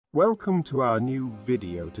Welcome to our new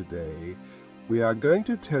video today. We are going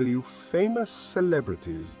to tell you famous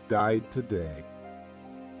celebrities died today.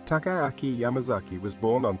 Takaaki Yamazaki was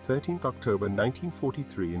born on 13th October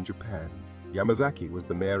 1943 in Japan. Yamazaki was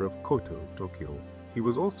the mayor of Koto, Tokyo. He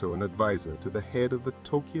was also an advisor to the head of the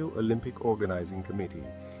Tokyo Olympic Organizing Committee.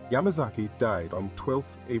 Yamazaki died on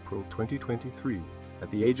 12th April 2023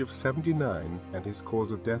 at the age of 79, and his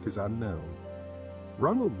cause of death is unknown.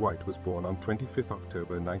 Ronald Whyte was born on 25th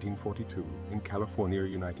October 1942 in California,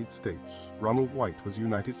 United States. Ronald Whyte was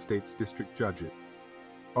United States District Judge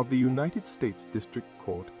of the United States District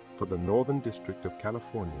Court for the Northern District of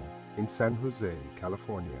California in San Jose,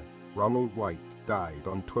 California. Ronald Whyte died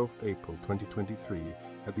on 12th April 2023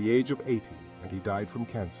 at the age of 80, and he died from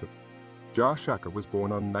cancer. Jah Shaka was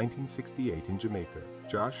born on 1968 in Jamaica.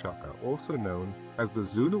 Jah Shaka, also known as the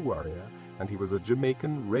Zulu Warrior, and he was a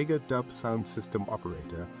Jamaican reggae dub sound system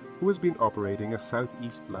operator who has been operating a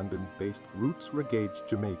southeast London-based Roots Reggae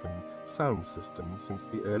Jamaican sound system since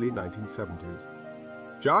the early 1970s.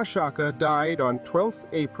 Jah Shaka died on 12th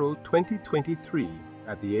April 2023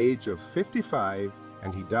 at the age of 55,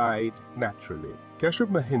 and he died naturally. Keshub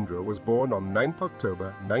Mahindra was born on 9th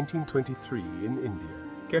October 1923 in India.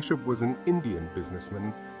 Keshub was an Indian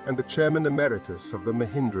businessman and the chairman emeritus of the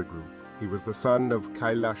Mahindra Group. He was the son of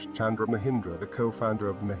Kailash Chandra Mahindra, the co-founder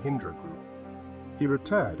of Mahindra Group. He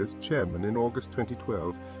retired as chairman in August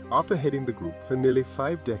 2012 after heading the group for nearly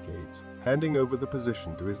 5 decades, handing over the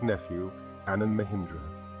position to his nephew, Anand Mahindra.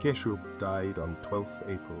 Keshub died on 12th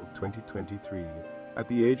April 2023 at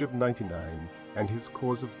the age of 99, and his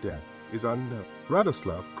cause of death is unknown.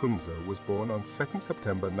 Radoslav Kunzo was born on 2nd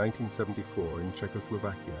September 1974 in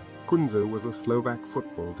Czechoslovakia. Kunzo was a Slovak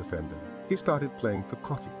football defender. He started playing for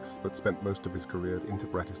Cossacks, but spent most of his career in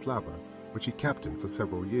Bratislava, which he captained for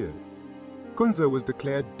several years. Kunzo was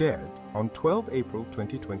declared dead on 12 April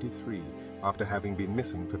 2023 after having been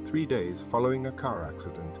missing for 3 days following a car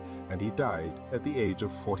accident, and he died at the age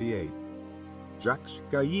of 48. Jacques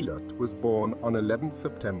Gaillot was born on 11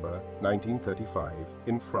 September 1935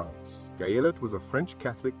 in France. Gaillot was a French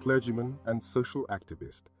Catholic clergyman and social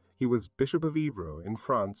activist. He was Bishop of Évreux in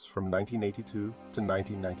France from 1982 to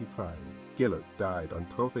 1995. Gaillot died on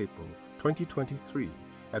 12 April 2023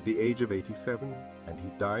 at the age of 87, and he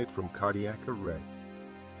died from cardiac arrest.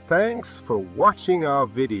 Thanks for watching our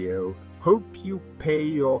video. Hope you pay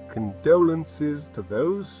your condolences to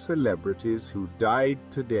those celebrities who died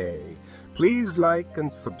today. Please like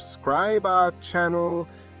and subscribe our channel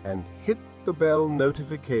and hit the bell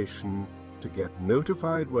notification to get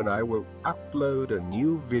notified when I will upload a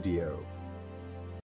new video.